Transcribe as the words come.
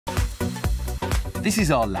This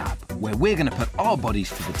is our lab, where we're going to put our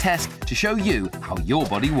bodies to the test to show you how your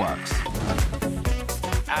body works.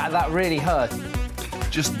 That really hurt.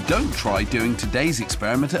 Just don't try doing today's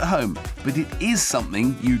experiment at home, but it is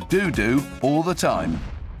something you do all the time.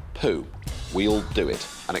 Poo. We all do it,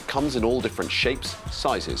 and it comes in all different shapes,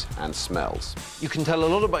 sizes and smells. You can tell a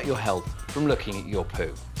lot about your health from looking at your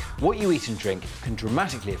poo. What you eat and drink can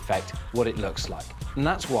dramatically affect what it looks like. And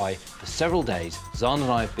that's why, for several days, Xand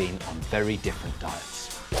and I have been on very different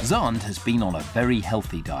diets. Xand has been on a very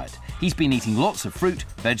healthy diet. He's been eating lots of fruit,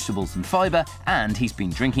 vegetables and fibre, and he's been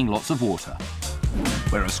drinking lots of water.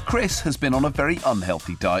 Whereas Chris has been on a very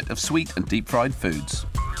unhealthy diet of sweet and deep-fried foods.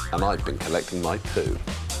 And I've been collecting my poo.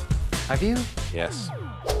 Have you? Yes.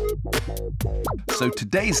 So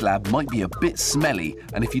today's lab might be a bit smelly,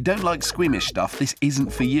 and if you don't like squeamish stuff, this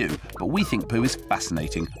isn't for you. But we think poo is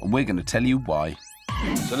fascinating, and we're going to tell you why.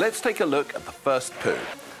 So let's take a look at the first poo.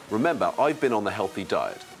 Remember, I've been on the healthy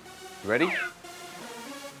diet. Ready?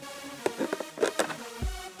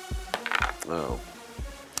 Oh.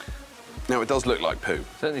 Now, it does look like poo.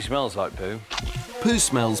 Certainly smells like poo. Poo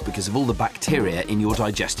smells because of all the bacteria in your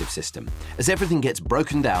digestive system. As everything gets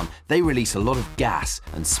broken down, they release a lot of gas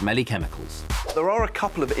and smelly chemicals. There are a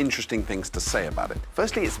couple of interesting things to say about it.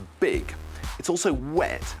 Firstly, it's big. It's also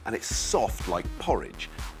wet, and it's soft like porridge.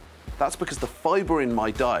 That's because the fibre in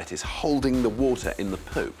my diet is holding the water in the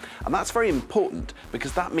poo. And that's very important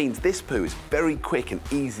because that means this poo is very quick and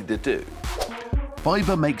easy to do.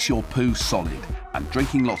 Fibre makes your poo solid, and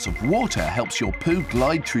drinking lots of water helps your poo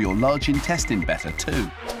glide through your large intestine better too.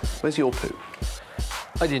 Where's your poo?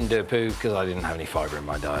 I didn't do a poo because I didn't have any fibre in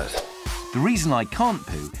my diet. The reason I can't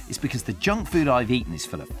poo is because the junk food I've eaten is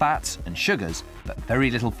full of fats and sugars, but very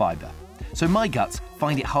little fibre. So my guts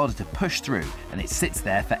find it harder to push through, and it sits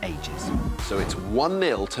there for ages. So it's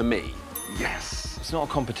 1-0 to me. Yes. It's not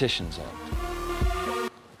a competition, Xand.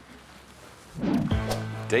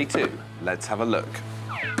 Day 2. Let's have a look.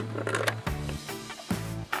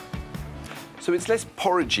 So it's less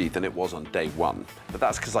porridgey than it was on day 1, but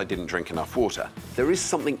that's because I didn't drink enough water. There is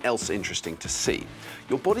something else interesting to see.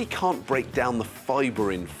 Your body can't break down the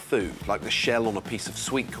fibre in food, like the shell on a piece of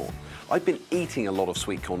sweet corn. I've been eating a lot of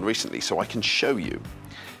sweet corn recently, so I can show you.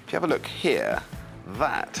 If you have a look here,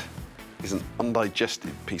 that is an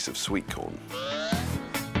undigested piece of sweet corn.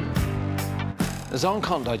 Xand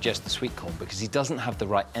can't digest the sweet corn because he doesn't have the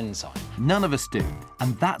right enzyme. None of us do,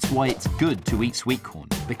 and that's why it's good to eat sweet corn,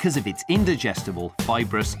 because of its indigestible,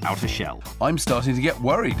 fibrous outer shell. I'm starting to get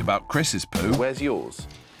worried about Chris's poo. Where's yours?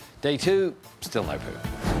 Day 2, still no poo.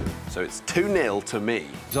 So it's 2-0 to me.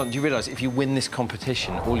 Xand, do you realise if you win this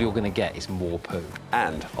competition, all you're going to get is more poo?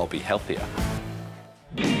 And I'll be healthier.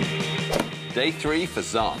 Day 3 for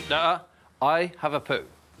Xand. I have a poo.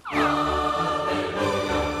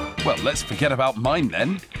 Well, let's forget about mine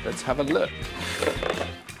then. Let's have a look.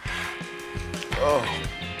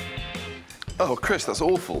 Oh, Chris, that's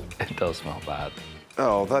awful. It does smell bad.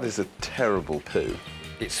 Oh, that is a terrible poo.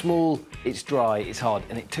 It's small, it's dry, it's hard,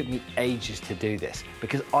 and it took me ages to do this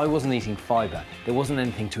because I wasn't eating fibre. There wasn't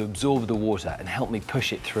anything to absorb the water and help me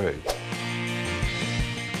push it through.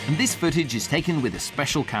 And this footage is taken with a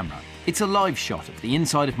special camera. It's a live shot of the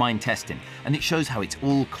inside of my intestine, and it shows how it's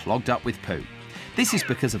all clogged up with poo. This is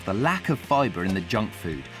because of the lack of fibre in the junk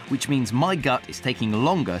food, which means my gut is taking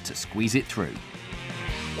longer to squeeze it through.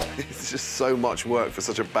 It's just so much work for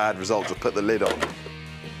such a bad result to put the lid on.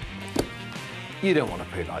 You don't want to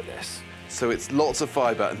poo like this. So it's lots of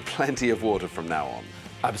fibre and plenty of water from now on.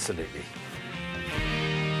 Absolutely.